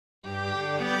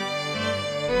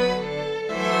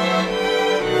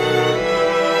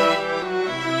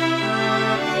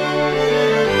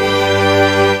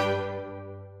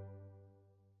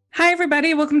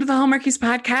everybody. Welcome to the Hallmarkies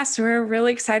podcast. We're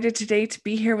really excited today to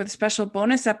be here with a special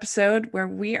bonus episode where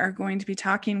we are going to be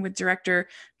talking with director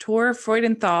Thor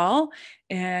Freudenthal.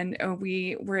 And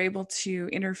we were able to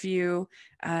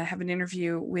have an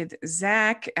interview with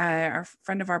Zach, our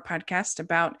friend of our podcast,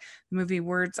 about the movie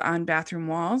Words on Bathroom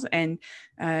Walls. And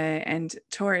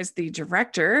Thor is the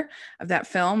director of that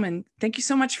film. And thank you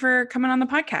so much for coming on the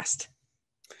podcast.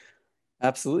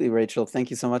 Absolutely, Rachel.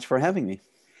 Thank you so much for having me.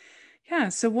 Yeah,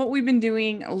 so what we've been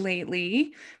doing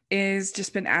lately is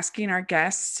just been asking our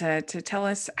guests to tell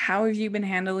us how have you been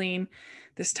handling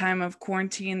this time of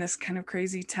quarantine, this kind of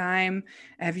crazy time.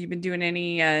 Have you been doing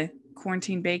any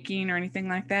quarantine baking or anything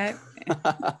like that?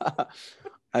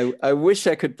 I wish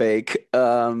I could bake.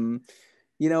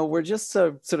 We're just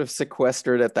sort of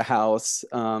sequestered at the house.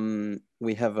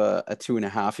 We have a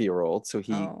 2.5-year-old, so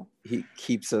he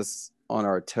keeps us on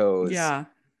our toes. Yeah,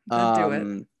 that'd do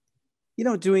it.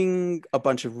 Doing a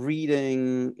bunch of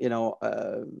reading,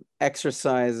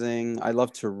 exercising. I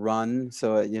love to run,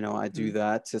 so I do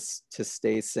that to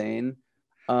stay sane.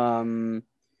 Here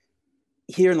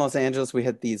in Los Angeles, we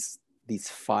had these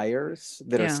fires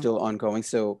that are still ongoing.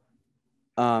 So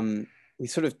we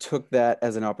sort of took that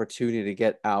as an opportunity to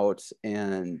get out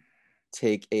and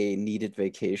take a needed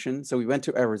vacation. So we went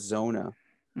to Arizona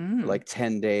for like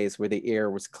 10 days where the air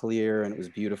was clear and it was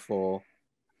beautiful.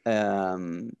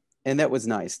 And that was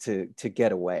nice to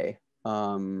get away.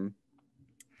 So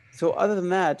other than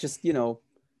that, just,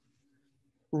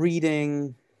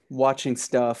 reading, watching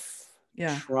stuff,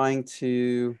 trying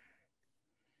to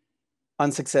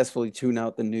unsuccessfully tune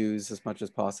out the news as much as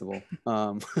possible.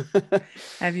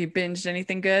 Have you binged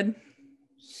anything good?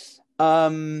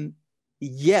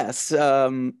 Yes.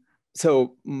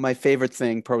 So my favorite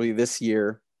thing probably this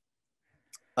year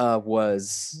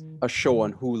was a show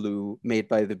on Hulu made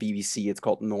by the BBC. It's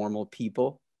called Normal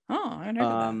People. Oh, I heard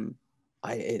of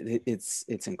that.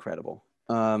 It's incredible.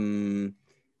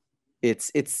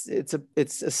 It's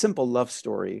a simple love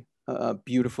story,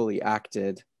 beautifully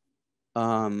acted.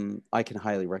 I can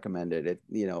highly recommend it.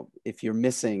 If you're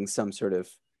missing some sort of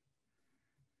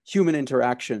human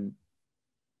interaction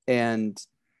and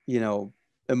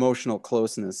emotional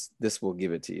closeness, this will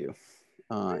give it to you.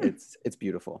 It's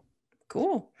beautiful.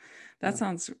 Cool. That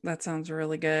sounds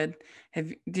really good.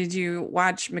 Did you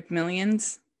watch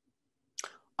McMillions?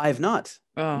 I have not.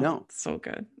 Oh, no. So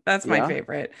good. That's my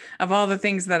favorite. Of all the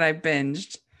things that I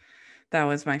binged, that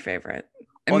was my favorite.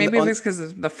 And maybe it was because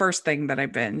it's the first thing that I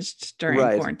binged during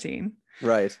quarantine.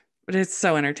 Right. But it's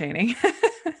so entertaining.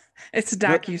 It's a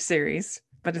docu-series,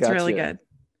 but it's really good.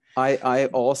 I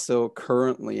also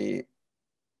currently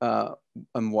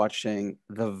I'm watching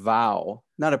The Vow.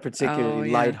 Not a particularly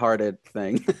lighthearted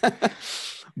thing,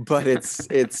 but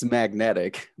it's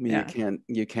magnetic. I mean,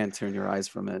 you can't turn your eyes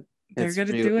from it. They're good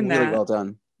at doing that. Really well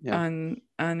done. Yeah. On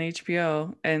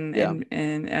HBO and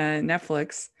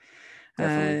Netflix.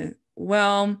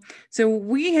 So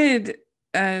we had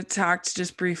talked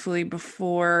just briefly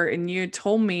before, and you had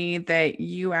told me that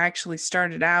you actually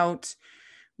started out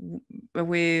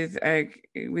with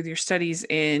your studies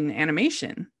in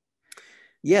animation.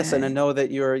 Yes, and I know that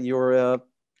you're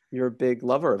a big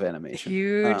lover of animation.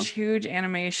 Huge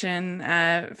animation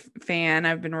fan.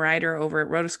 I've been a writer over at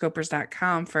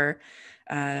rotoscopers.com for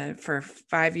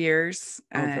 5 years.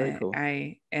 Very cool.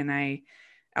 I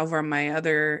over on my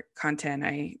other content,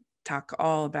 I talk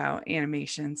all about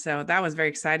animation. So that was very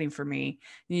exciting for me.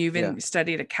 You even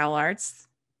studied at Cal Arts?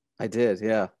 I did,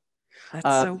 yeah. That's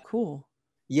so cool.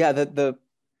 Yeah,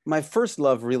 my first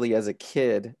love really as a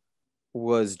kid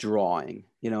was drawing.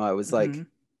 I was like,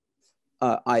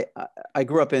 I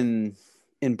grew up in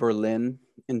Berlin,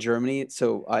 in Germany.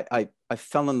 So I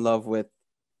fell in love with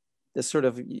this sort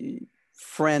of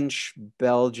French,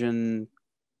 Belgian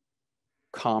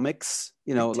comics,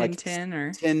 like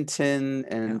Tintin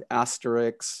and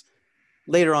Asterix.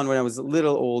 Later on, when I was a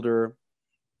little older,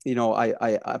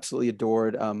 I absolutely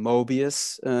adored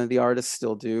Mobius, the artist,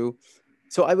 still do.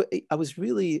 So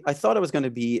I thought I was going to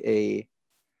be a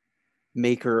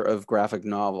maker of graphic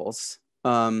novels.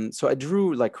 So I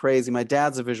drew like crazy. My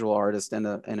dad's a visual artist and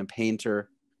a painter.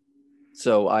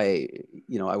 So I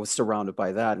was surrounded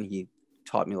by that, and he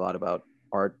taught me a lot about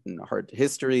art and art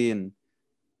history, and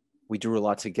we drew a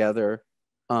lot together.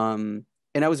 And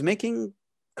I was making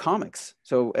comics.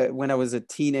 So when I was a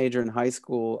teenager in high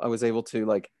school, I was able to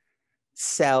like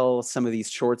sell some of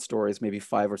these short stories, maybe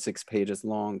 5 or 6 pages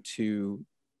long, to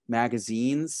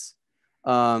magazines.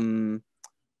 And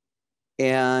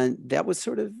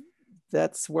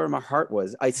that's where my heart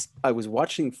was. I was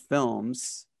watching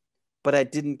films, but I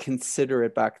didn't consider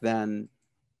it back then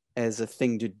as a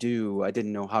thing to do. I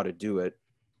didn't know how to do it.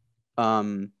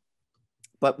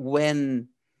 But when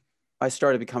I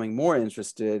started becoming more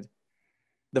interested,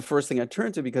 the first thing I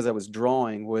turned to, because I was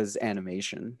drawing, was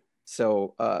animation.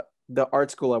 So the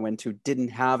art school I went to didn't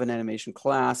have an animation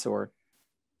class or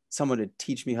someone to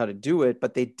teach me how to do it,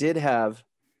 but they did have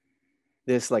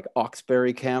this like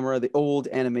Oxberry camera, the old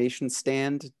animation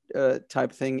stand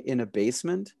type thing in a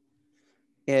basement.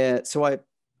 And so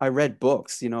I read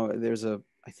books, there's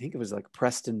I think it was like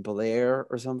Preston Blair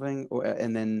or something,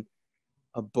 and then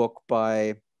a book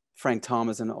by Frank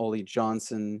Thomas and Ollie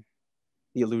Johnson,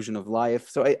 The Illusion of Life.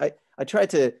 So I tried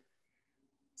to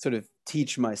sort of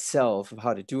teach myself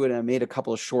how to do it. And I made a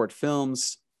couple of short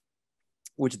films,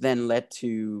 which then led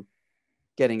to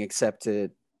getting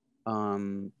accepted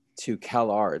to Cal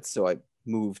Arts. So I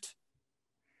moved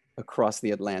across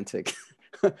the Atlantic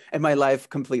and my life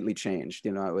completely changed.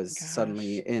 I was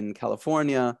suddenly in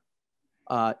California.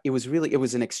 It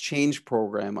was an exchange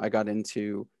program I got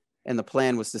into, and the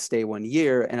plan was to stay 1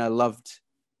 year. And I loved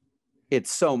it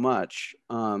so much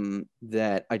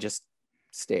that I just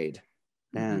stayed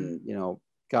and,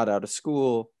 got out of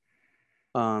school,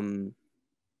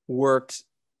 worked.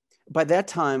 By that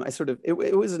time,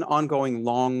 it was an ongoing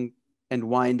long and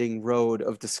winding road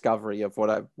of discovery of what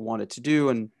I wanted to do,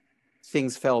 and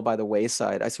things fell by the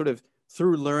wayside. I sort of,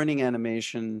 through learning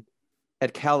animation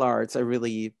at Cal Arts, I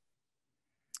really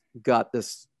got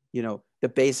this, the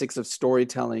basics of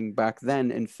storytelling back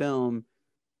then in film,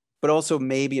 but also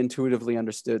maybe intuitively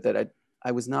understood that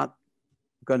I was not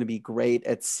going to be great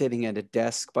at sitting at a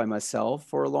desk by myself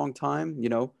for a long time.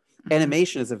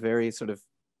 Animation is a very sort of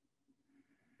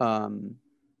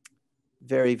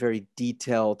very, very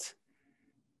detailed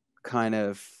kind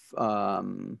of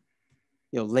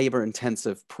labor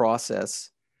intensive process.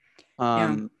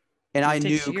 And I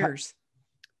knew years.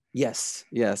 Yes.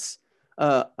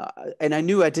 And I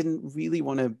knew I didn't really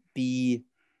want to be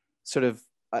sort of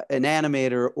an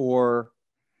animator or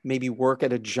maybe work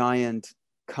at a giant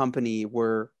company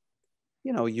where,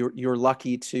 you're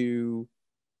lucky to,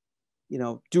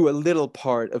 do a little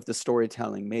part of the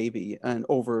storytelling maybe. And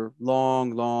over a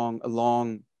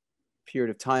long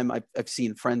period of time, I've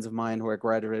seen friends of mine who I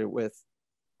graduated with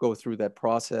go through that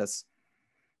process.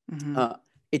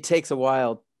 It takes a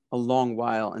long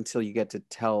while until you get to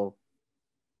tell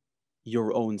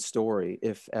your own story,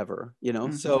 if ever,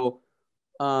 So,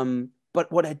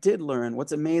 but what I did learn,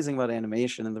 what's amazing about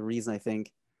animation, and the reason I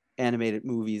think animated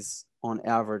movies on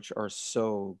average are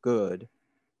so good,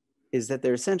 is that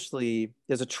there's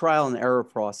a trial and error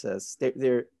process.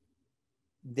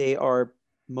 They are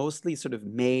mostly sort of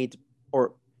made,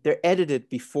 or they're edited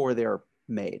before they're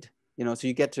made, so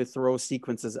you get to throw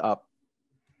sequences up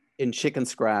in chicken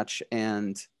scratch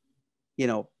and,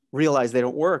 realize they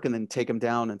don't work, and then take them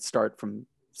down and start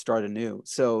anew.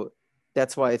 So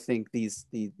that's why I think these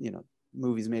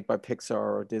movies made by Pixar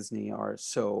or Disney are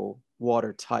so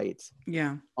watertight.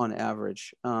 Yeah. On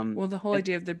average. Well, the whole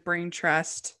idea of the brain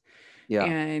trust. Yeah.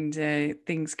 And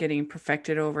things getting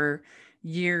perfected over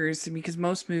years, because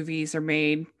most movies are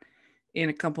made in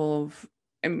a couple of,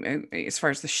 as far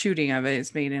as the shooting of it,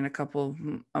 is made in a couple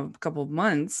of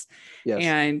months. Yes.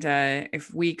 And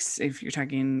if you're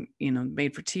talking,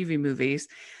 made for TV movies,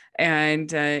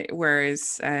 and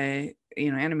whereas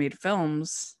animated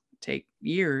films take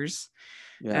years.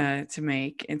 Yeah. To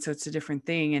make, and so it's a different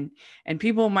thing, and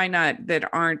people might not,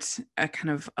 that aren't kind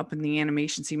of up in the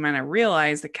animation scene, might not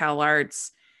realize that Cal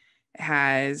Arts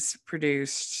has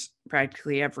produced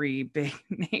practically every big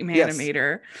name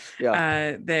animator.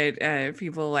 Yeah. That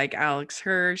people like Alex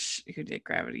Hirsch, who did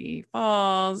Gravity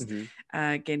Falls,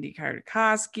 Gendy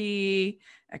Tartakovsky,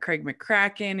 Craig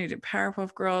McCracken, who did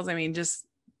Powerpuff Girls. I mean, just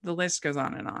the list goes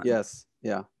on and on. Yes.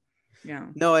 Yeah.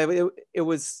 No, it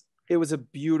was a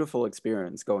beautiful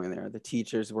experience going there. The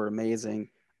teachers were amazing.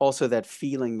 Also, that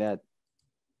feeling that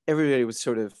everybody was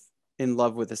sort of in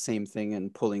love with the same thing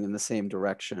and pulling in the same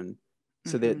direction.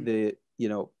 So that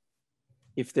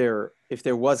if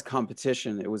there was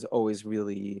competition, it was always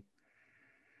really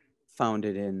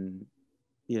founded in,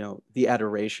 the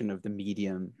adoration of the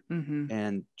medium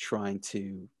and trying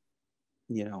to,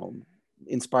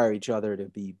 inspire each other to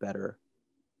be better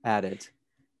at it.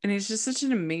 And it's just such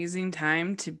an amazing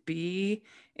time to be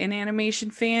an animation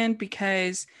fan,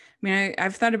 because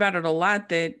I've thought about it a lot,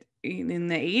 that in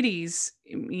the 80s,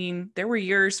 there were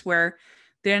years where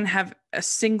they didn't have a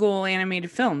single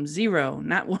animated film, zero,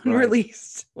 not one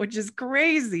released, which is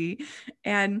crazy.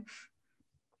 And,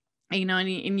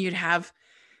 and you'd have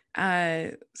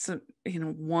some,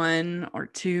 one or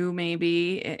two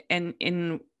maybe.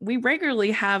 And we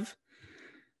regularly have,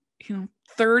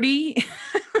 30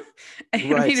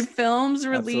 animated Right. films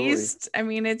Absolutely. released. I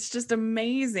mean, it's just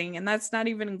amazing. And that's not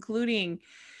even including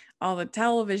all the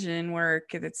television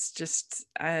work. It's just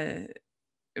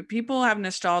people have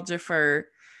nostalgia for,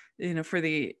 for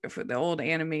the old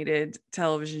animated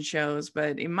television shows,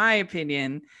 but in my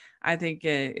opinion, I think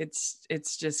it's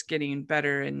just getting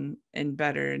better and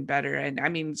better and better. And I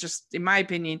mean, just in my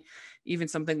opinion, even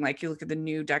something like you look at the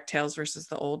new DuckTales versus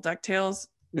the old DuckTales,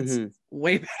 it's Hmm.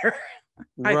 way better. I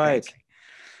think. Right.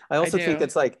 I I also think do.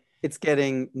 it's like it's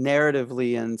getting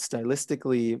narratively and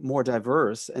stylistically more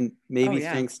diverse, and Oh maybe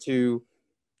yeah. thanks to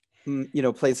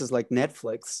places like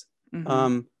Netflix, Mm-hmm.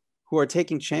 um, who are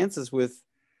taking chances with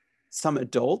some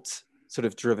adult sort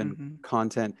of driven Mm-hmm.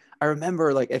 content. I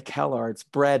remember like at CalArts,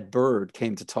 Brad Bird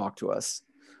came to talk to us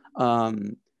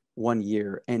um, one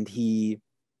year, and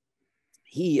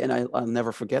I'll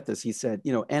never forget this. He said,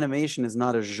 animation is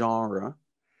not a genre,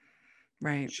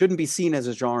 Right. shouldn't be seen as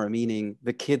a genre, meaning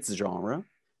the kids genre.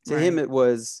 To him, Right. it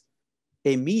was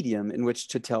a medium in which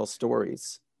to tell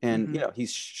stories. And, Mm-hmm.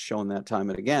 he's shown that time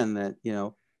and again that,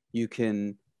 you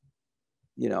can,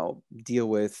 deal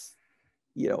with,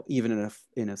 even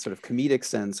in a sort of comedic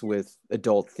sense with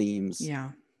adult themes.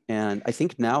 Yeah. And I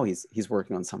think now he's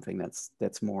working on something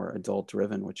that's more adult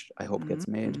driven, which I hope gets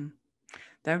made. Mm-hmm.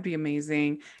 That would be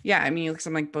amazing. Yeah, I mean, you look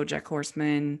something like BoJack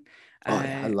Horseman Oh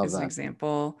yeah, I love as an that.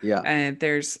 example. Yeah.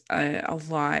 There's a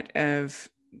lot of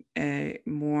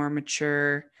more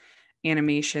mature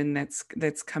animation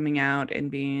that's coming out and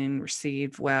being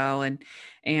received well, and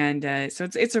so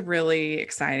it's a really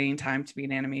exciting time to be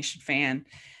an animation fan,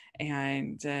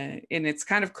 and it's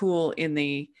kind of cool in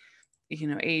the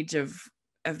age of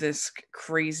this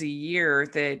crazy year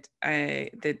that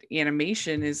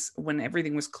animation is, when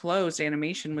everything was closed,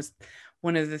 animation was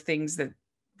one of the things that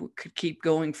could keep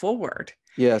going forward,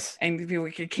 Yes. and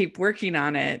we could keep working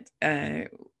on it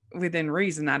within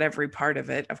reason, not every part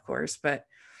of it of course,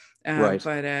 Right.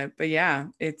 but yeah,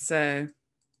 it's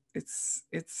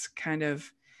kind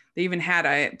of, they even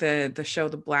had the show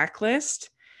The Blacklist.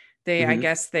 I Hmm.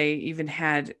 guess they even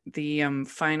had the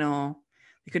final,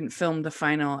 they couldn't film the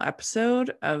final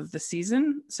episode of the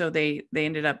season, so they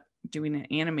ended up doing an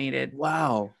animated.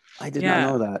 Wow. I did not Yeah,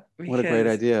 know that. What a great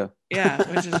because idea. yeah,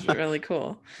 which is really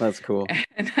cool. That's cool.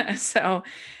 And so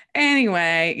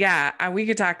anyway, yeah, we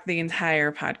could talk the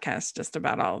entire podcast just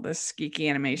about all this geeky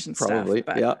animation stuff, Probably.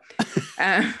 Yeah.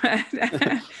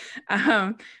 um,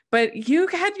 um, but you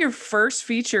had your first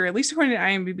feature, at least according to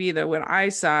IMDb, though, what I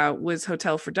saw was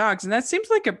Hotel for Dogs. And that seems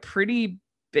like a pretty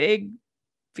big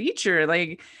feature,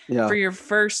 like for Yeah. your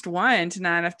first one, to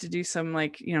not have to do some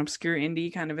like, obscure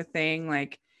indie kind of a thing.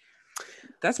 Like,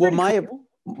 that's Well, pretty my cool.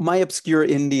 my obscure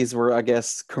indies were, I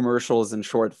guess, commercials and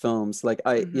short films. Like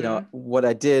Mm-hmm. what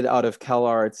I did out of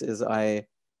CalArts is I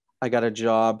got a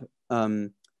job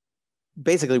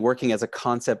basically working as a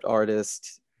concept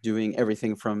artist, doing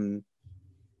everything from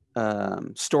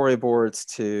storyboards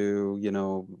to,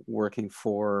 working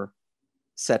for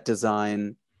set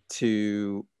design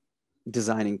to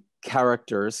designing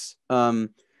characters. And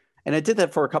I did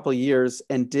that for a couple of years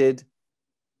and did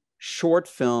short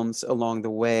films along the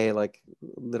way, like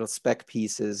little spec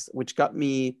pieces, which got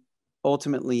me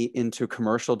ultimately into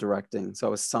commercial directing. So I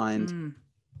was signed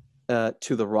Mm.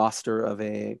 to the roster of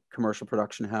a commercial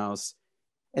production house.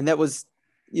 And that was,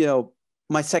 you know,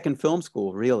 my second film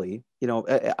school, really.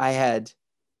 I had,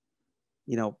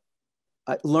 you know,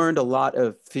 I learned a lot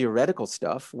of theoretical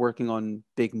stuff working on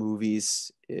big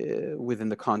movies within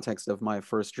the context of my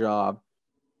first job,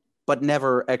 but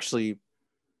never actually,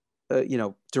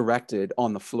 directed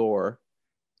on the floor.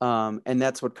 And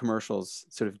that's what commercials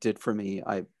sort of did for me.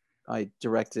 I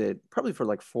directed probably for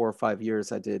like 4 or 5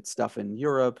 years. I did stuff in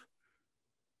Europe.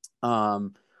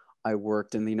 Um, I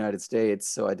worked in the United States,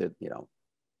 so I did,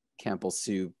 Campbell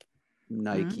Soup, Mm.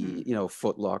 Nike,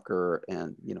 Foot Locker,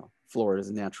 and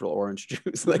Florida's natural orange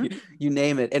juice, like Mm. you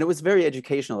name it. And it was very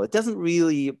educational. It doesn't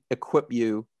really equip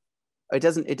you. It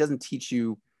doesn't teach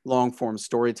you long form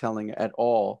storytelling at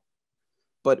all.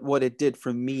 But what it did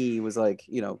for me was like,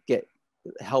 get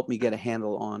help me get a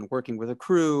handle on working with a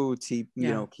crew, to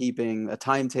Yeah. keeping a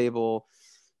timetable,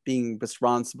 being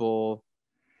responsible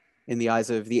in the eyes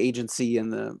of the agency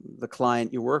and the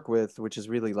client you work with, which is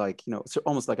really like, it's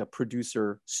almost like a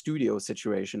producer studio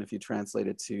situation if you translate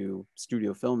it to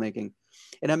studio filmmaking.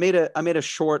 And I made a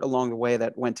short along the way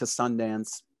that went to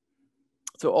Sundance.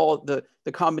 So all the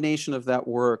combination of that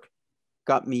work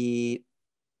got me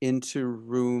into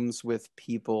rooms with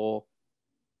people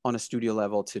on a studio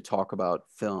level to talk about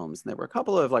films. And there were a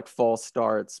couple of like false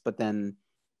starts, but then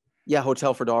yeah,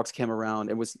 Hotel for Dogs came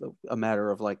around. It was a matter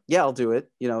of like, yeah, I'll do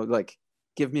it. Like,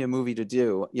 give me a movie to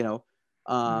do.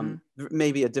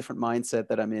 maybe a different mindset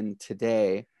that I'm in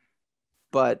today,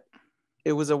 but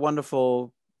it was a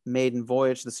wonderful maiden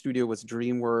voyage. The studio was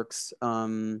DreamWorks,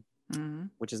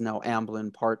 which is now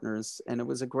Amblin Partners. And it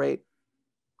was a great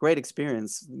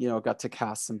experience. You know, got to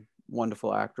cast some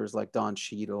wonderful actors like Don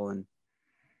Cheadle and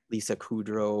Lisa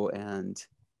Kudrow and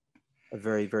a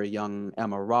very, very young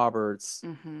Emma Roberts.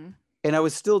 And I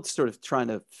was still sort of trying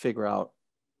to figure out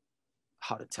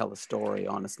how to tell a story,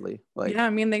 honestly. Like, yeah, I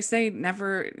mean, they say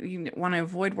you want to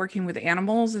avoid working with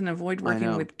animals and avoid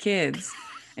working with kids.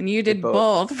 And you did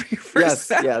both for your first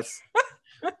film. Yes.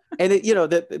 And it, you know,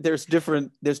 that there's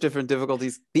different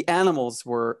difficulties. The animals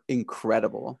were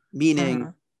incredible,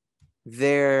 meaning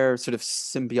their sort of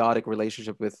symbiotic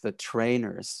relationship with the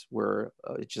trainers were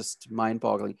just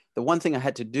mind-boggling. The one thing I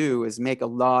had to do is make a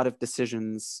lot of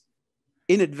decisions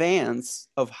in advance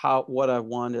of what I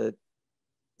wanted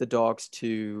the dogs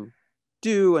to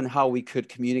do and how we could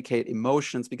communicate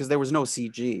emotions, because there was no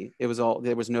CG. There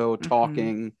was no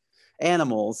talking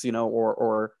animals, you know,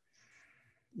 or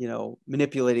you know,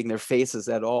 manipulating their faces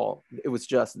at all. It was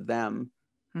just them.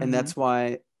 And that's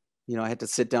why, you know, I had to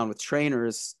sit down with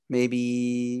trainers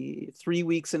maybe 3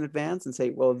 weeks in advance and say,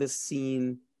 well, this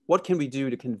scene, what can we do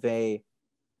to convey,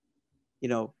 you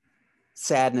know,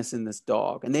 sadness in this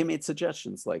dog? And they made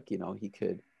suggestions like, you know, he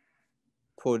could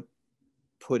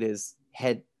put his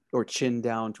head or chin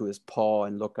down to his paw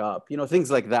and look up, you know, things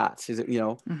like that, you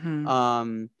know.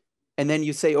 And then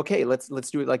you say, okay, let's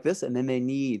do it like this. And then they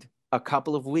need a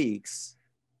couple of weeks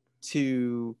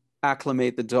to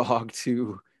acclimate the dog,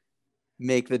 to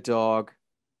make the dog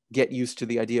get used to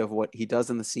the idea of what he does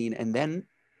in the scene. And then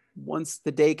once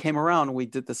the day came around, we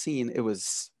did the scene, it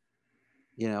was,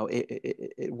 you know,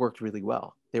 it worked really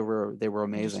well. They were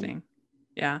amazing.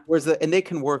 Yeah. Whereas and they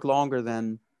can work longer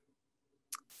than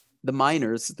the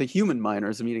minors, the human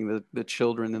minors, meaning the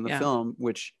children in the film,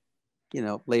 which, you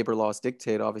know, labor laws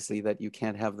dictate obviously that you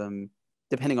can't have them,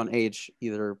 depending on age,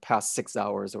 either past 6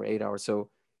 hours or 8 hours. So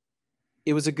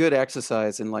it was a good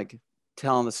exercise in like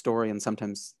telling the story, and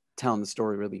sometimes telling the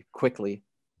story really quickly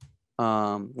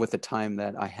with the time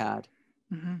that I had.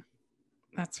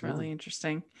 That's really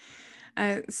interesting.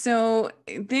 So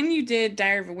then you did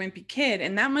Diary of a Wimpy Kid,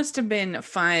 and that must have been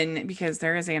fun because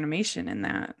there is animation in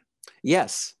that.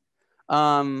 Yes.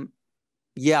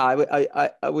 Yeah,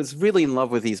 I was really in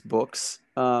love with these books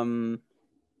when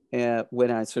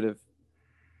I sort of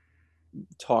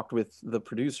talked with the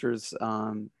producers,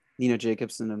 Nina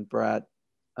Jacobson and Brad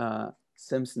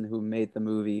Simpson, who made the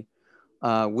movie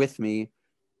with me.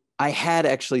 I had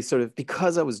actually sort of,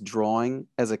 because I was drawing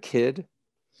as a kid,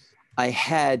 I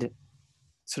had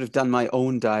sort of done my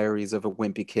own diaries of a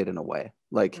wimpy kid in a way.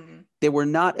 Like they were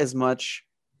not as much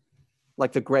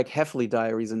like the Greg Heffley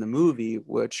diaries in the movie,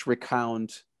 which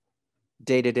recount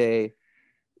day-to-day,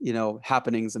 you know,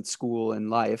 happenings in school and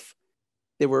life.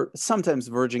 They were sometimes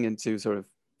verging into sort of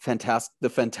the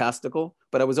fantastical,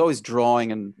 but I was always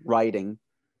drawing and writing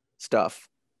stuff.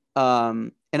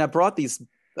 And I brought these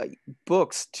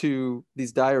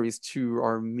these diaries to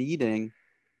our meeting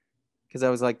because I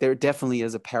was like, there definitely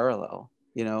is a parallel,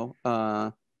 you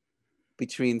know,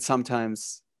 between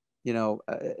sometimes, you know,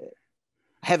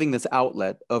 having this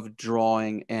outlet of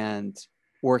drawing and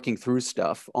working through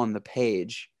stuff on the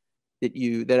page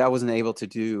that I wasn't able to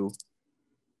do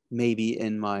maybe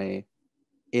in my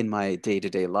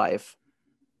day-to-day life.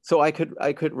 So I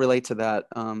could relate to that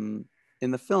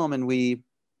in the film. And we,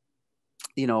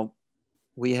 you know,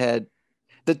 we had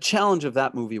the challenge of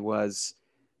that movie was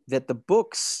that the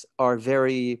books are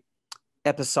very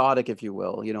episodic, if you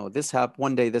will. You know,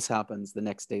 one day this happens, the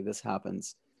next day this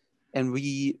happens. And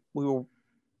we were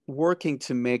working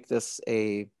to make this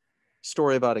a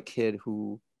story about a kid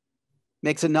who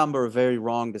makes a number of very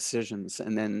wrong decisions,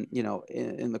 and then, you know,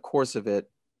 in the course of it,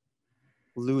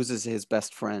 loses his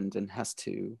best friend and has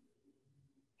to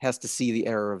see the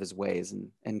error of his ways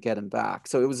and get him back.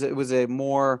 So it was a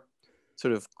more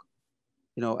sort of,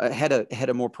 you know, had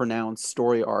a more pronounced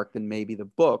story arc than maybe the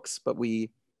books, but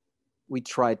we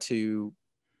tried to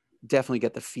definitely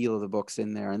get the feel of the books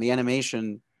in there, and the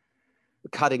animation,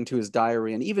 cutting to his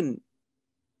diary, and even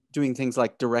doing things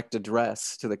like direct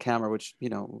address to the camera, which, you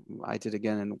know, I did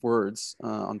again in words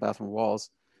on bathroom walls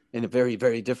in a very,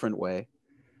 very different way.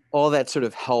 All that sort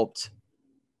of helped,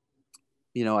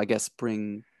 you know, I guess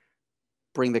bring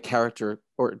the character,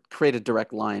 or create a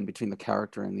direct line between the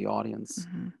character and the audience.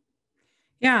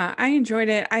 Yeah, I enjoyed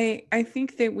it. I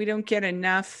think that we don't get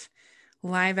enough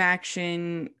live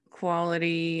action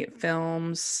quality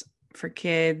films for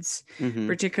kids,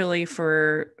 particularly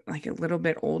for like a little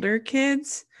bit older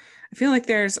kids. I feel like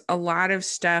there's a lot of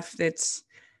stuff that's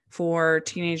for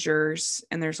teenagers,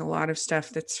 and there's a lot of stuff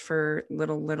that's for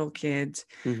little kids.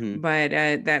 Mm-hmm. But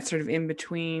that sort of in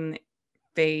between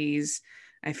phase,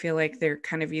 I feel like they're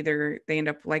kind of either they end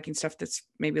up liking stuff that's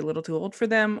maybe a little too old for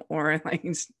them, or like,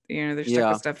 they're stuck Yeah.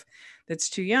 with stuff that's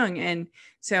too young. And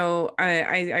so I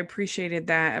appreciated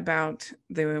that about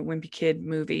the Wimpy Kid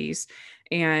movies,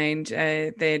 and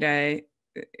that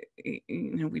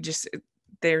we just,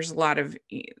 there's a lot of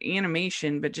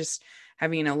animation, but just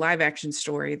having a live action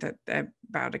story that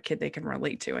about a kid they can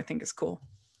relate to, I think is cool.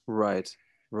 Right.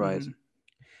 Right. Mhm.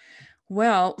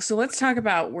 Well, so let's talk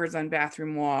about Words on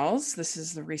Bathroom Walls. This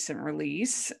is the recent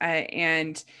release.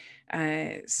 And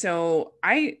so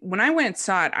when I went and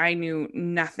saw it, I knew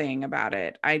nothing about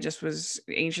it. I just was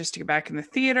anxious to get back in the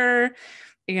theater,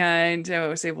 and I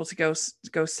was able to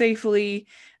go safely.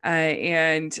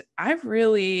 And I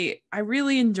really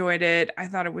enjoyed it. I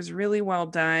thought it was really well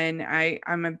done.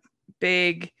 I'm a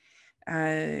big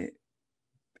uh,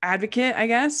 advocate, I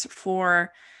guess,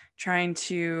 for trying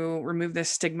to remove the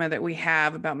stigma that we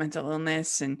have about mental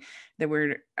illness, and that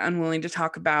we're unwilling to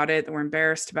talk about it, that we're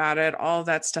embarrassed about it. All of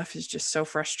that stuff is just so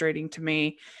frustrating to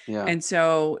me. Yeah. And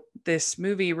so this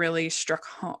movie really struck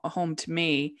home to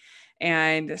me.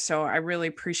 And so I really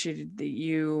appreciated that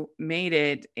you made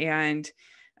it.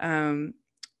 Um,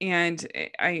 and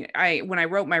when I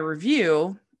wrote my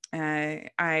review,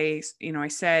 I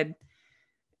said,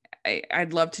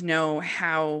 I'd love to know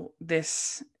how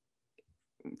this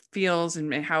feels,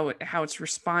 and how it's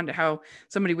responded, how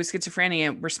somebody with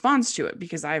schizophrenia responds to it,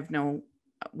 because I have no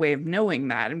way of knowing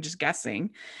that. I'm just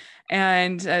guessing.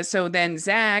 And so then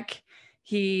Zach,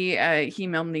 he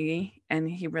emailed me, and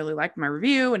he really liked my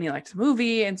review, and he liked the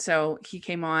movie, and so he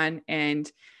came on,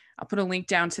 and I'll put a link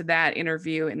down to that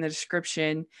interview in the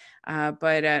description.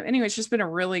 But anyway, it's just been a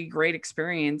really great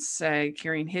experience,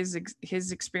 hearing his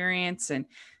experience and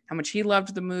how much he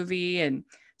loved the movie. And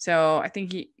so I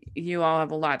think you all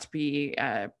have a lot to be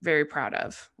very proud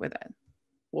of with it.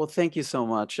 Well, thank you so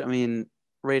much. I mean,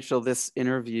 Rachel, this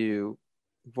interview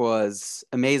was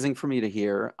amazing for me to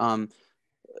hear.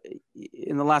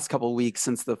 In the last couple of weeks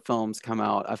since the film's come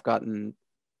out, I've gotten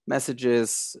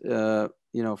messages,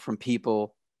 from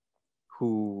people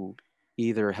who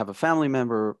either have a family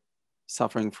member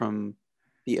suffering from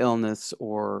the illness,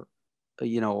 or,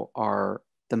 are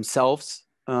themselves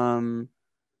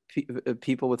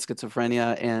people with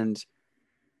schizophrenia. And,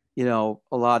 a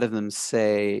lot of them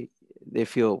say they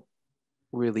feel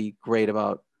really great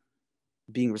about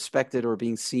being respected or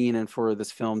being seen, and for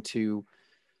this film to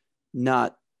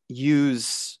not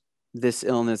use this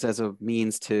illness as a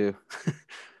means to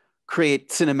create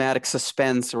cinematic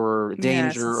suspense or Yeah,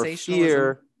 danger or sensationalism.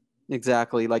 fear.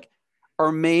 Exactly. Like,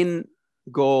 our main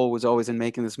goal was always in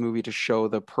making this movie to show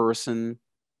the person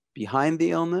behind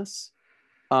the illness,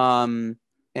 um,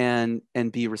 and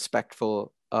be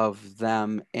respectful of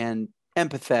them and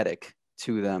empathetic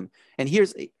to them. And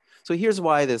here's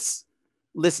why this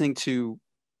listening to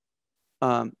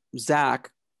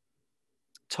Zach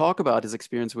talk about his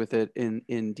experience with it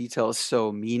in detail is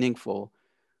so meaningful.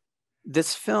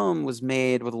 This film was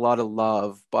made with a lot of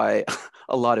love by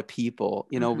a lot of people.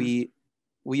 Mm-hmm.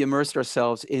 We immersed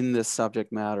ourselves in this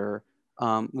subject matter.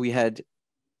 We had,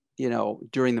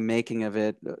 during the making of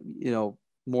it,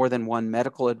 more than one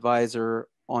medical advisor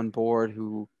on board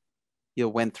who,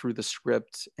 went through the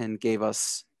script and gave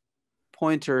us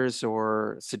pointers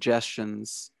or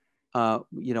suggestions.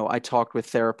 I talked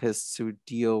with therapists who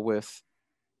deal with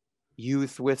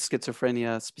youth with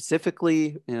schizophrenia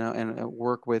specifically, and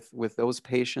work with those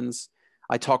patients.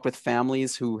 I talked with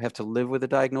families who have to live with a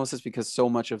diagnosis, because so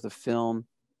much of the film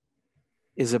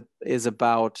is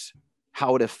about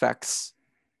how it affects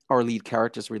our lead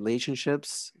character's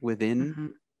relationships within Mm-hmm.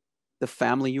 the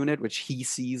family unit, which he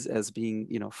sees as being,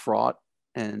 fraught,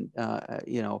 and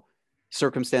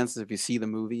circumstances. If you see the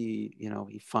movie,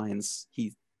 he finds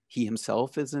he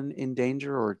himself is in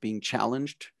danger or being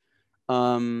challenged.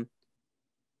 Um,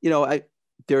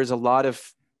 there's a lot of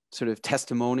sort of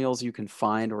testimonials you can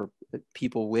find, or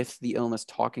people with the illness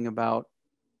talking about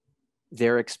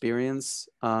their experience.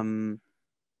 Um,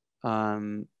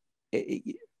 I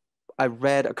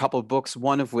read a couple of books,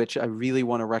 one of which I really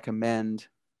want to recommend.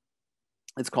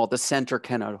 It's called The Center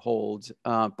Cannot Hold,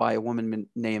 by a woman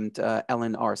named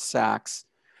Ellen R. Sachs,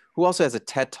 who also has a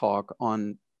TED Talk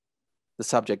on the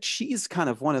subject. She's kind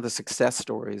of one of the success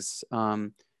stories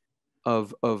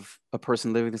of a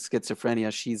person living with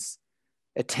schizophrenia. She's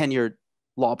a tenured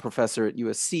law professor at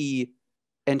USC,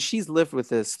 and she's lived with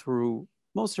this through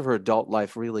most of her adult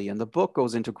life, really. And the book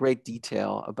goes into great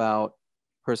detail about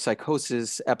her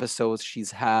psychosis episodes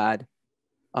she's had.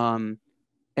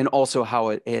 and also how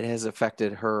it has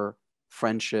affected her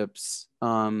friendships.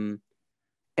 And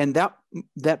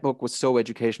that book was so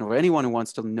educational for anyone who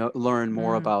wants to learn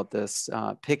more about this.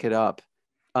 Pick it up.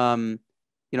 I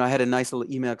had a nice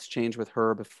little email exchange with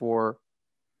her before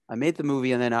I made the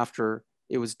movie, and then after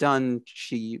it was done,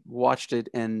 she watched it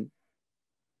and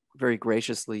very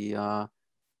graciously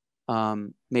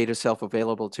made herself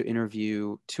available to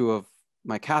interview two of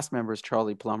my cast members,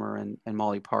 Charlie Plummer and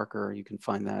Molly Parker. You can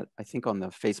find that, I think, on the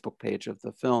Facebook page of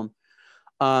the film.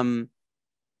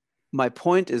 My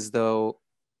point is, though,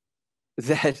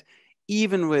 that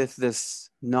even with this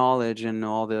knowledge and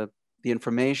all the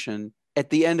information, at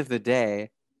the end of the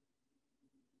day,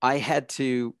 I had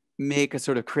to make a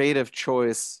sort of creative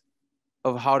choice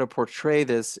of how to portray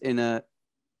this in a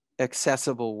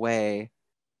accessible way,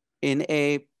 in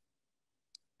a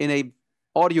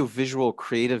audiovisual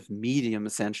creative medium.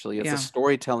 Essentially, it's a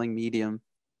storytelling medium,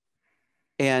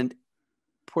 and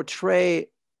portray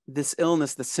this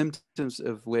illness, the symptoms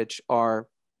of which are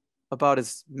about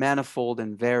as manifold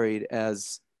and varied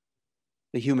as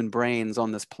the human brains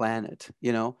on this planet,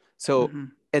 So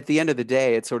at the end of the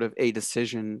day, it's sort of a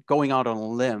decision, going out on a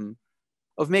limb,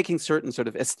 of making certain sort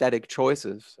of aesthetic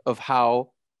choices of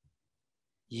how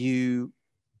you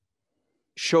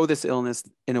show this illness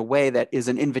in a way that is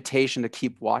an invitation to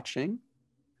keep watching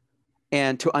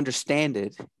and to understand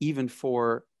it, even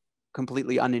for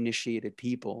completely uninitiated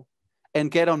people,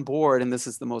 and get on board. And this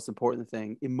is the most important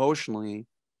thing, emotionally,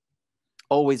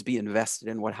 always be invested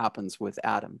in what happens with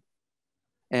Adam,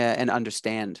 and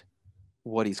understand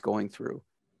what he's going through.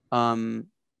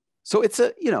 So it's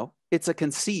a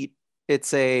conceit.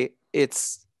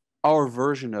 It's our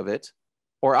version of it,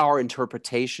 or our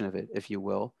interpretation of it, if you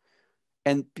will.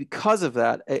 And because of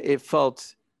that, it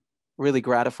felt really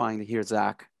gratifying to hear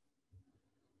Zach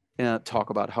talk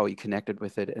about how he connected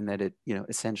with it, and that it,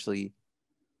 essentially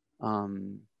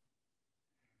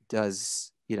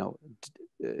does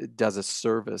a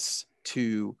service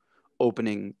to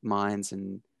opening minds,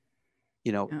 and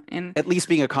and at least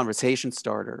being a conversation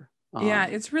starter.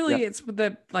 It's really, it's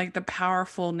the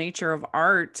powerful nature of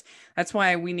art. That's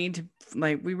why we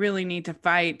really need to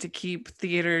fight to keep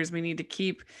theaters. We need to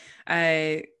keep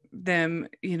them,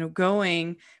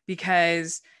 going,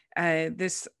 because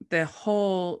the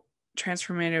whole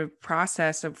transformative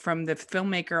process from the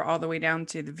filmmaker all the way down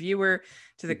to the viewer,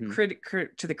 to the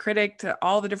critic, to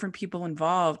all the different people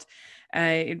involved,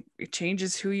 it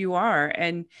changes who you are.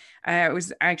 And I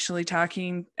was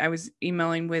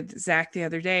emailing with Zach the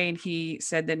other day, and he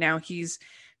said that now he's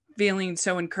feeling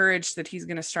so encouraged that he's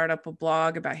going to start up a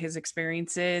blog about his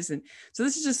experiences. And so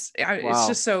this is just, it's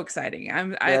just so exciting.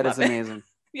 That is amazing.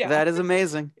 Yeah. That is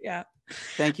amazing. Yeah.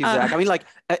 Thank you, Zach. I mean,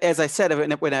 as I said,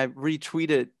 when I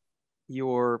retweeted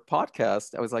your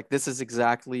podcast, I was like, this is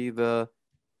exactly the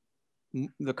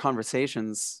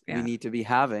conversations we need to be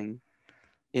having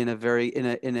in a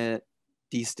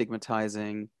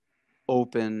destigmatizing,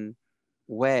 open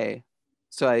way.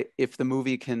 So if the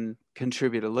movie can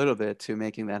contribute a little bit to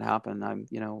making that happen,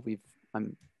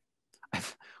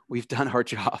 we've done our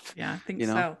job. Yeah, I think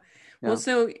so. Yeah. Well,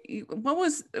 so what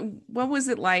was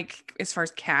it like as far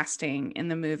as casting in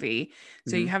the movie?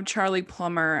 So you have Charlie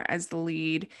Plummer as the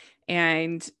lead,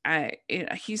 and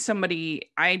he's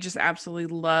somebody I just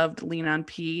absolutely loved. Lean on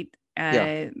Pete,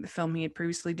 the film he had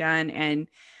previously done, and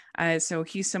so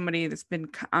he's somebody that's been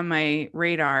on my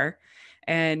radar,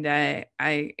 and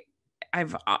I've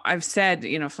said,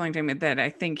 flying time, that I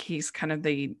think he's kind of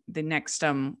the next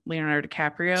Leonardo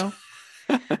DiCaprio.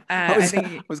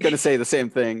 I was going to say the same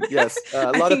thing. Yes,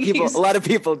 a lot of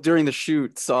people during the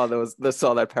shoot saw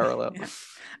that parallel. Yeah.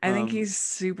 I think he's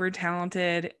super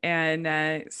talented,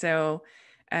 and so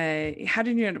how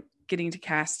did you end up getting to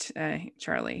cast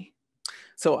Charlie?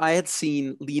 So I had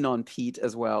seen Lean on Pete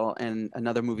as well, and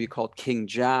another movie called King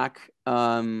Jack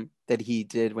that he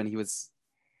did when he was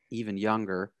even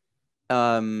younger,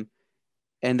 and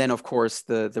then of course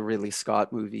the Ridley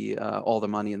Scott movie, All the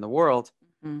Money in the World.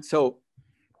 So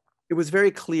it was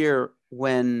very clear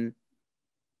when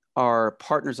our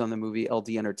partners on the movie, LD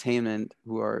Entertainment,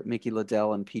 who are Mickey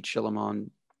Liddell and Pete Shillamon,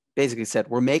 basically said,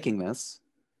 we're making this,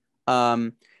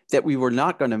 that we were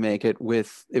not going to make it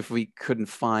if we couldn't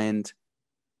find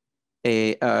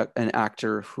an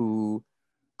actor who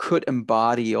could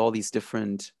embody all these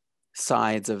different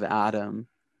sides of Adam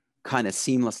kind of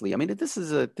seamlessly. I mean, this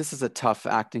is a tough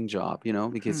acting job,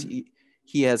 because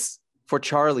he has, for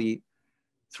Charlie,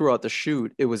 throughout the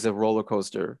shoot, it was a roller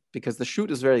coaster, because the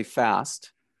shoot is very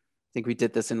fast. I think we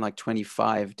did this in like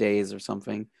 25 days or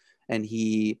something. And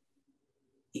he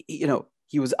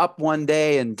he was up one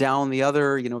day and down the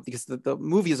other, because the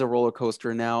movie is a roller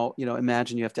coaster now.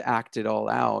 Imagine you have to act it all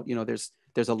out.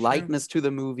 There's a lightness to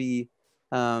the movie.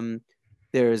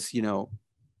 There's,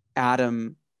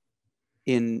 Adam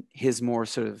in his more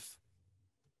sort of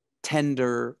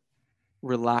tender,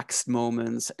 relaxed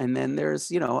moments. And then there's,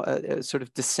 a sort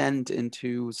of descent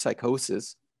into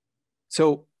psychosis.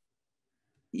 So,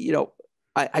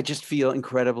 I just feel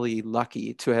incredibly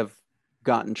lucky to have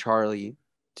gotten Charlie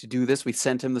to do this. We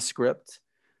sent him the script.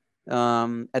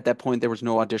 At that point, there was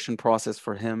no audition process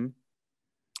for him.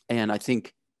 And I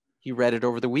think he read it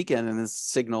over the weekend and then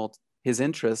signaled his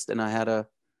interest. And I had a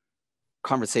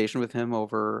conversation with him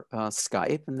over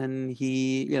Skype. And then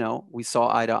we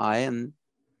saw eye to eye and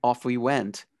off we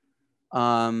went.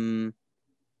 The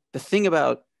thing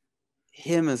about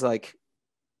him is, like,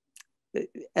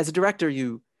 as a director,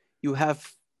 you have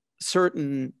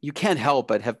you can't help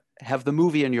but have the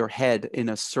movie in your head in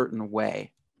a certain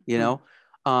way, and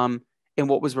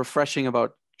what was refreshing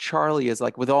about Charlie is,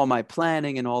 like, with all my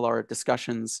planning and all our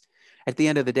discussions, at the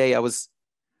end of the day, I was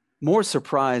more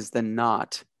surprised than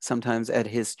not sometimes at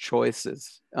his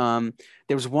choices. There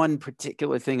was one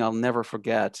particular thing I'll never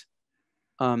forget.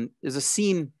 There's a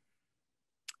scene,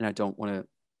 and I don't want to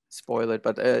spoil it,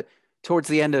 but towards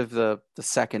the end of the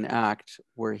second act,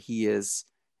 where he is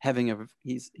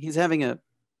he's having a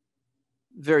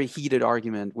very heated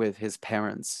argument with his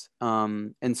parents,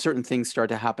 and certain things start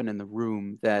to happen in the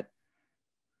room that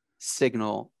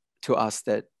signal to us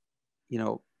that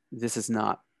this is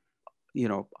not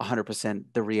 100%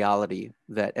 the reality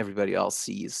that everybody else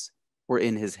sees. We're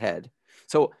in his head.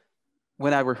 So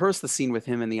when I rehearsed the scene with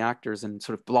him and the actors and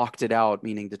sort of blocked it out,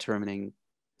 meaning determining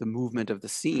the movement of the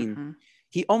scene,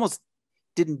 he almost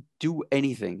didn't do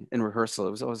anything in rehearsal.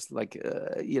 It was always like,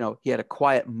 he had a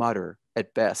quiet mutter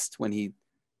at best when he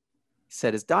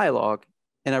said his dialogue.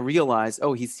 And I realized,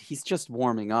 oh, he's just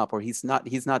warming up, or he's not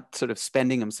sort of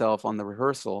spending himself on the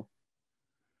rehearsal.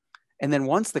 And then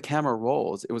once the camera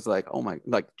rolls, it was like, oh my,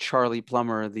 like Charlie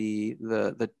Plummer, the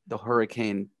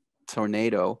hurricane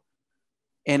tornado.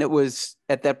 And it was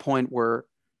at that point where,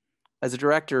 as a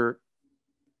director,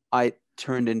 I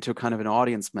turned into kind of an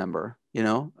audience member,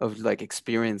 of like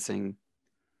experiencing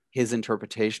his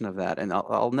interpretation of that. And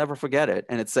I'll never forget it.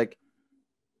 And it's like,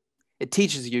 it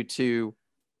teaches you to,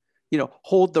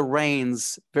 hold the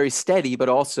reins very steady, but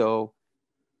also,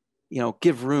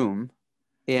 give room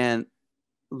and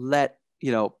let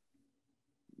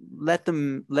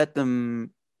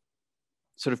them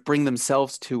sort of bring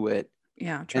themselves to it.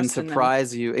 Yeah. And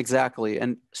surprise you. Exactly.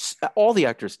 And all the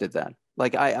actors did that.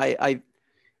 Like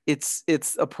it's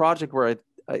a project where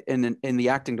in the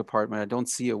acting department, I don't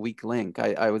see a weak link.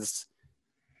 I was,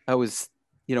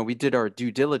 we did our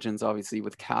due diligence, obviously,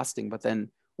 with casting, but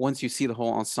then once you see the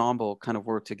whole ensemble kind of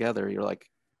work together, you're like,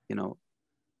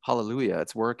 hallelujah,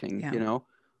 it's working,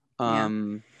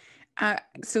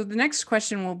 So the next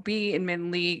question will be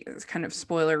admittedly kind of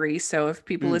spoilery. So if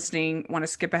people listening want to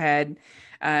skip ahead,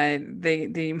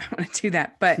 they might want to do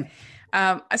that. But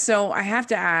so I have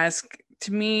to ask,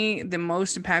 to me, the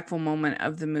most impactful moment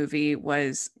of the movie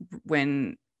was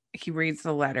when he reads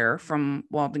the letter from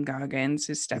Walton Goggins,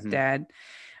 his stepdad.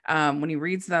 When he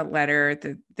reads that letter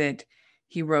that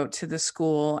he wrote to the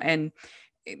school. And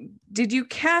did you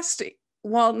cast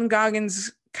Walton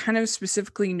Goggins kind of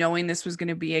specifically knowing this was going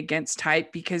to be against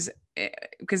type, because he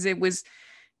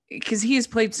has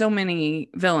played so many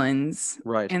villains,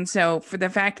 right? And so for the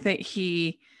fact that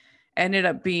he ended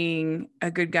up being a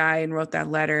good guy and wrote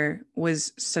that letter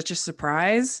was such a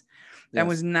surprise. That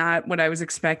was not what I was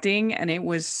expecting, and it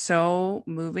was so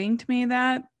moving to me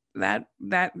that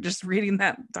just reading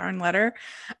that darn letter,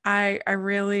 I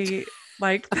really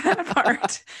like that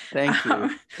part. Thank you.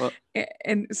 Well,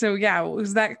 and so,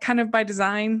 was that kind of by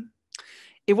design?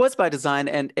 It was by design.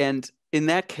 And in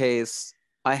that case,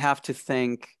 I have to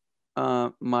thank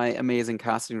my amazing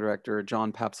casting director,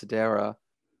 John Papsadera,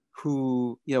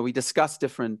 who, we discussed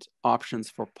different options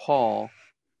for Paul,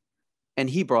 and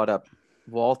he brought up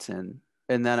Walton.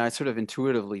 And then I sort of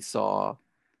intuitively saw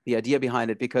the idea behind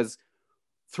it, because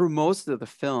through most of the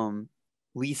film,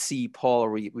 we see Paul,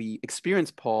 or we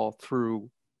experience Paul through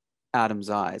Adam's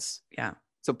eyes. Yeah.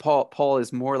 So Paul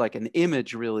is more like an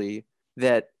image, really,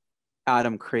 that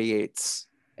Adam creates.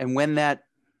 And when that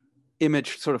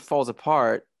image sort of falls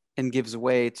apart and gives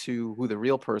way to who the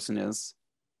real person is,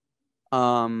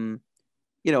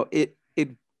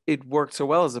 it worked so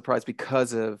well as a prize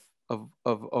because of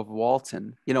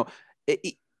Walton.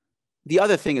 The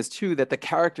other thing is too that the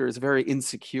character is very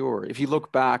insecure. If you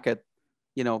look back at,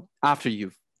 after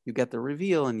you get the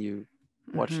reveal and you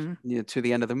watch to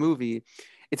the end of the movie,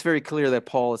 it's very clear that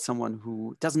Paul is someone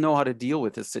who doesn't know how to deal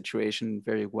with this situation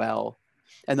very well.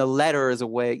 And the letter is a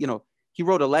way, you know, he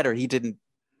wrote a letter. He didn't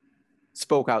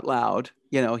spoke out loud.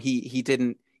 You know, he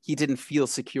didn't feel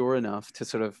secure enough to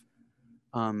sort of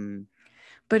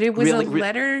but it was a really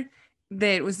letter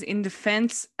that was in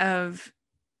defense of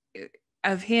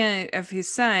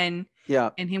his son, yeah,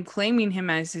 and him claiming him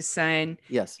as his son,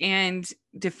 yes, and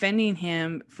defending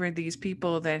him for these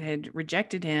people that had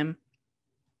rejected him.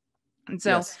 And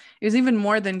so yes, it was even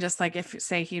more than just like if,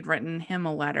 say, he'd written him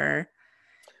a letter.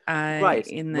 right,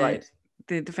 In right.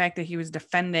 the fact that he was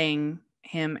defending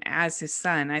him as his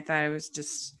son, I thought it was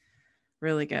just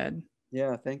really good.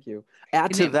 Yeah, thank you. Add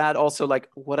And to it, that also, like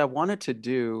what I wanted to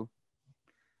do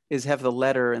is have the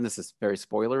letter, and this is very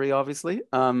spoilery, obviously,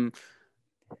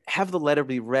 have the letter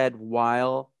be read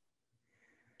while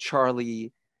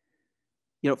Charlie,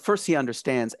 you know, first he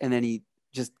understands and then he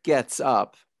just gets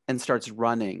up and starts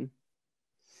running.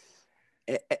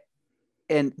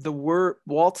 And the word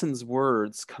Walton's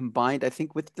words combined, I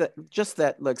think, with just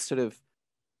that like sort of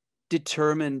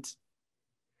determined,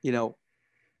 you know,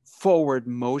 forward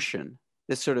motion,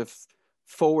 this sort of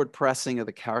forward pressing of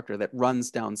the character that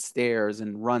runs downstairs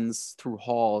and runs through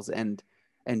halls and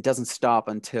doesn't stop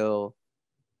until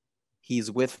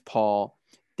he's with Paul.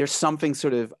 There's something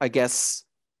sort of, I guess,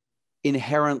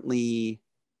 inherently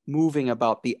moving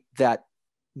about that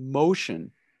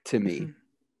motion to me. mm-hmm.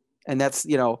 And that's,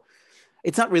 you know,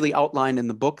 it's not really outlined in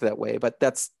the book that way, but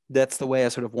that's the way I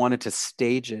sort of wanted to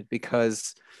stage it,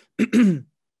 because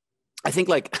I think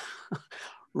like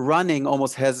running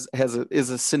almost is a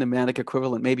cinematic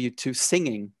equivalent maybe to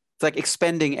singing. It's like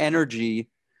expending energy,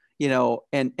 you know,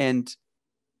 and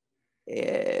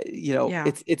you know,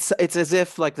 Yeah. it's as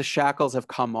if like the shackles have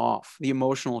come off, the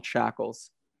emotional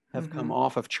shackles have Mm-hmm. come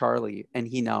off of Charlie, and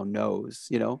he now knows,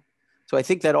 you know. So I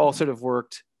think that all sort of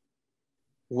worked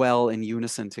well in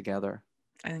unison together.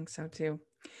 I think so too.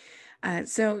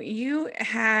 So you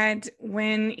had,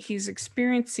 when he's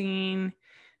experiencing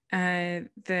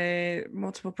the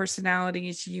multiple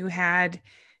personalities, you had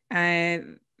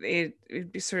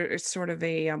it'd be sort of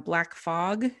a black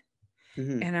fog,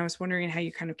 Mm-hmm. and I was wondering how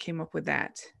you kind of came up with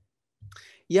that.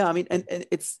 Yeah, I mean, and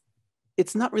it's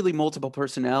not really multiple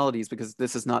personalities, because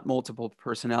this is not multiple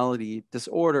personality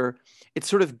disorder. It's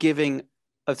sort of giving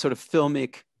a sort of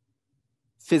filmic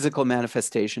physical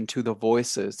manifestation to the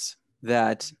voices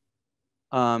that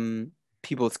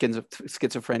people with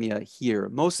schizophrenia hear.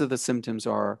 Most of the symptoms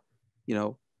are, you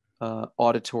know,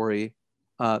 auditory.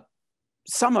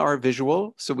 Some are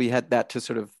visual, so we had that to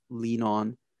sort of lean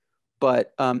on.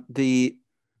 But the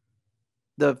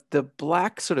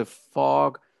black sort of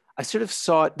fog, I sort of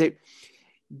saw it.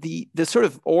 The sort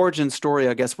of origin story,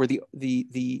 I guess, where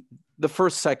the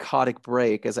first psychotic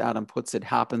break, as Adam puts it,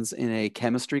 happens in a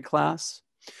chemistry class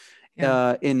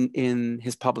Yeah. in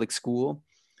his public school,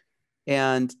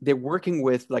 and they're working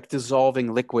with like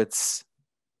dissolving liquids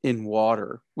in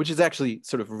water, which is actually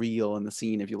sort of real in the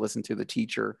scene if you listen to the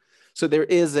teacher. So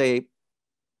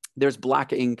there's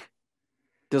black ink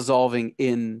dissolving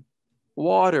in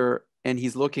water, and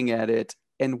he's looking at it,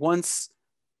 and once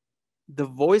the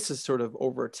voices sort of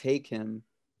overtake him,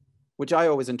 which I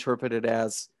always interpreted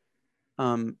as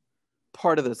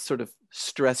part of the sort of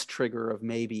stress trigger of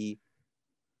maybe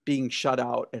being shut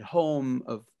out at home,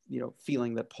 of, you know,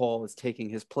 feeling that Paul is taking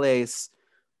his place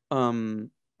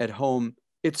at home.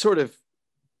 It sort of,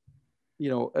 you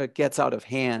know, gets out of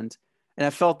hand. And I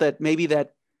felt that maybe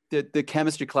that the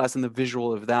chemistry class and the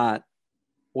visual of that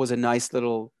was a nice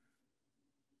little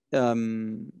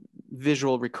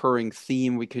visual recurring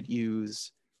theme we could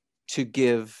use to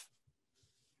give,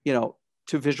 you know,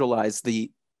 to visualize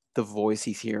the voice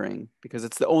he's hearing, because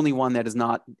it's the only one that is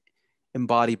not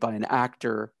embodied by an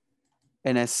actor,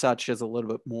 and as such is a little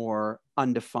bit more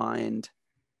undefined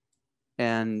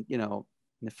and, you know,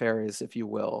 nefarious, if you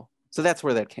will. So that's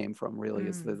where that came from, really,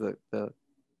 is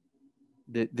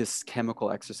this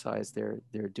chemical exercise they're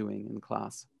doing in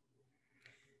class.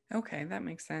 Okay, that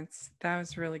makes sense. That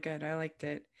was really good. I liked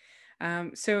it.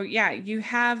 So yeah, you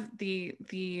have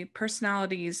the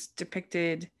personalities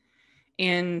depicted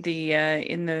in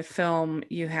the film.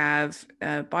 You have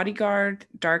bodyguard,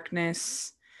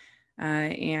 darkness,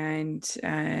 and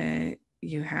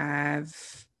you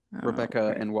have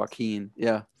Rebecca and Joaquin.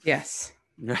 Yeah. yes.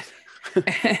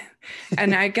 Right.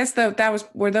 And I guess that was,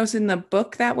 were those in the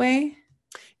book that way?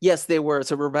 Yes, they were.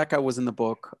 So Rebecca was in the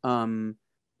book.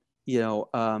 You know,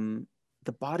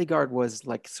 the bodyguard was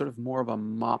like sort of more of a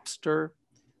mobster.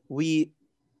 We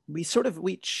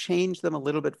we changed them a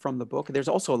little bit from the book. There's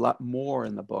also a lot more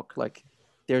in the book. Like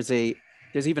there's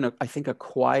even I think a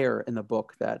choir in the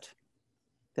book that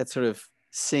sort of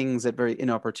sings at very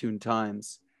inopportune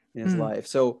times in his life.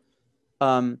 So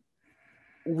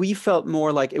we felt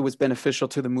more like it was beneficial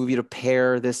to the movie to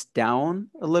pare this down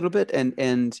a little bit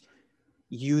and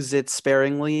use it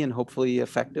sparingly and hopefully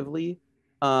effectively.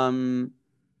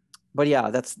 But yeah,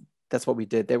 that's what we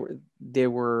did. They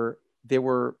were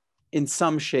in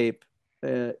some shape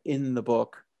in the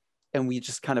book, and we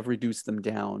just kind of reduced them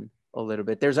down a little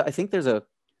bit. I think there's a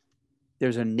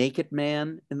naked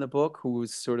man in the book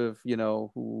who's sort of,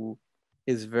 who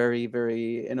is very,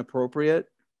 very inappropriate.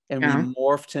 And we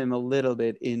morphed him a little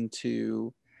bit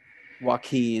into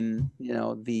Joaquin,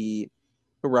 who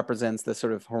represents the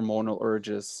sort of hormonal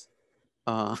urges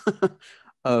uh,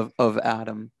 of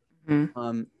Adam.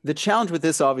 The challenge with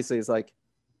this obviously is, like,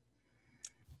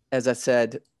 as I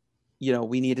said,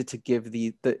 we needed to give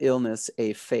the illness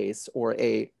a face, or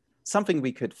something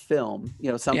we could film,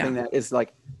 something that is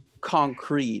like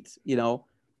concrete,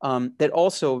 that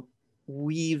also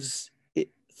weaves it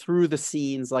through the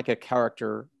scenes like a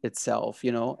character itself,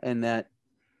 and that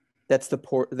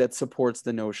supports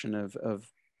the notion of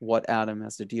what Adam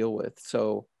has to deal with.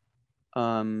 So,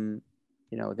 they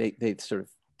sort of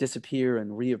disappear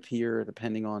and reappear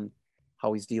depending on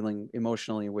how he's dealing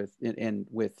emotionally with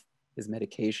his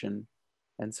medication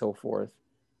and so forth.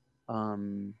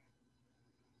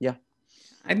 Yeah.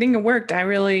 I think it worked. I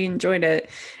really enjoyed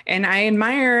it. And I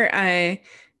admire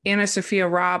Anna Sophia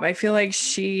Robb. I feel like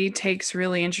she takes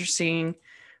really interesting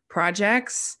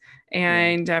projects,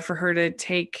 and for her to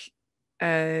take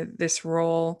this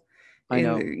role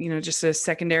in, just a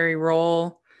secondary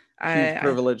role. Huge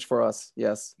privilege for us.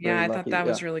 Yes. Yeah, I thought that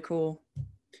was really cool.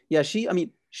 Yeah,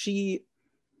 she,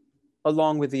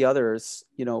 along with the others,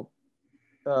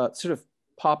 sort of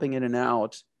popping in and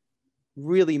out,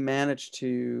 really managed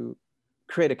to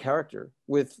create a character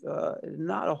with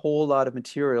not a whole lot of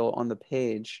material on the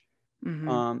page.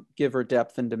 Give her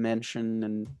depth and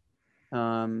dimension,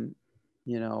 and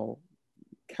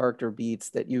character beats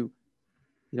that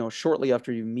shortly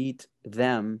after you meet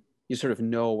them, you sort of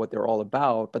know what they're all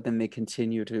about, but then they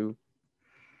continue to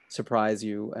surprise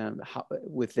you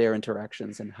with their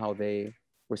interactions and how they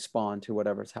respond to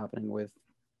whatever's happening with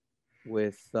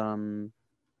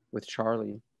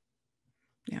Charlie.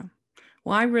 Yeah.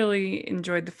 Well, I really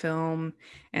enjoyed the film,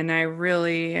 and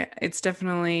it's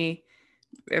definitely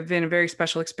been a very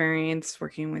special experience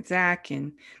working with Zach,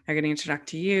 and now getting to talk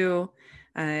to you.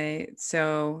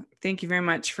 So thank you very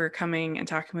much for coming and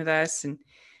talking with us, and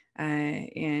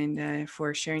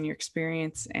for sharing your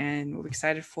experience. And we're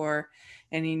excited for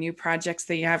any new projects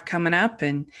that you have coming up,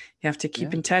 and you have to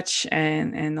keep in touch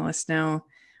and let us know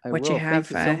what you have.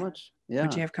 Thank you so much. Yeah.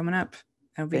 What you have coming up.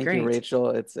 That would be great. Thank you, Rachel.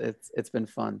 It's been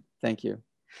fun. Thank you.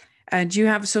 Do you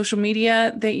have social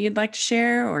media that you'd like to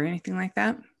share or anything like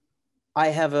that? I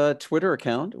have a Twitter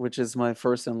account, which is my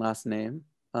first and last name.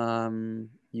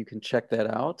 You can check that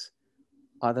out.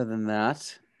 Other than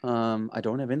that, I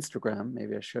don't have Instagram.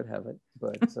 Maybe I should have it,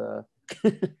 but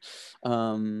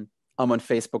I'm on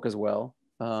Facebook as well,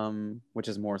 which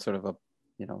is more sort of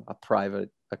a private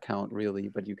account, really,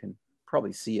 but you can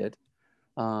probably see it.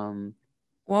 Well,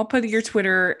 I'll put your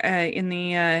Twitter in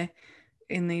the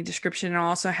description. I'll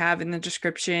also have in the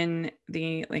description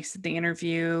the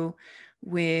interview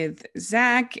with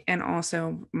Zach, and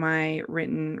also my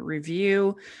written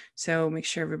review. So make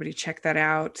sure everybody check that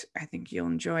out. I think you'll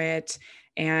enjoy it.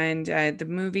 And the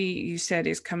movie, you said,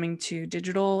 is coming to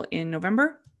digital in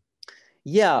November?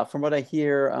 Yeah, from what I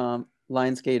hear,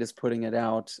 Lionsgate is putting it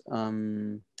out, I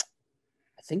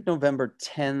think November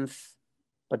 10th,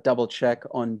 but double check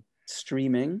on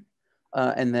streaming.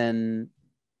 And then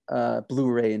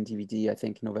Blu-ray and DVD, I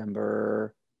think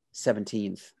November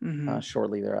 17th,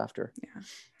 shortly thereafter. Yeah.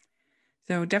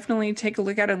 So definitely take a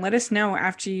look at it and let us know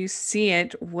after you see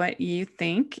it what you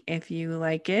think. If you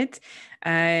like it,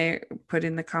 put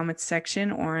in the comments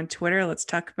section or on Twitter. Let's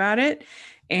talk about it.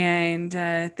 And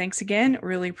thanks again.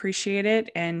 Really appreciate it.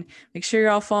 And make sure you're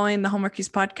all following the Hallmarkies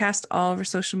podcast all over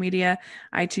social media,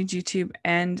 iTunes, YouTube,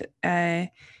 and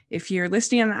if you're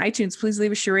listening on iTunes, please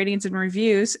leave us your ratings and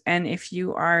reviews. And if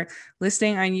you are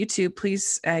listening on YouTube,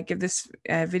 please give this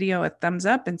video a thumbs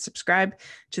up and subscribe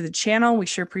to the channel. We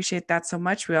sure appreciate that so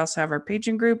much. We also have our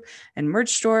Patreon group and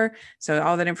merch store. So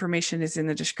all that information is in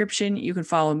the description. You can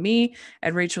follow me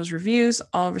at Rachel's Reviews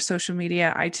all over social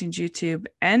media, iTunes, YouTube,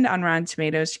 and on Rotten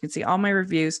Tomatoes. You can see all my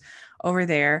reviews over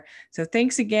there. So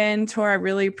thanks again, Tor. I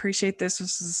really appreciate this.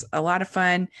 This was a lot of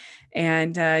fun.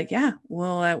 And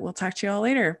we'll talk to you all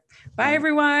later. Bye,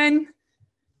 everyone.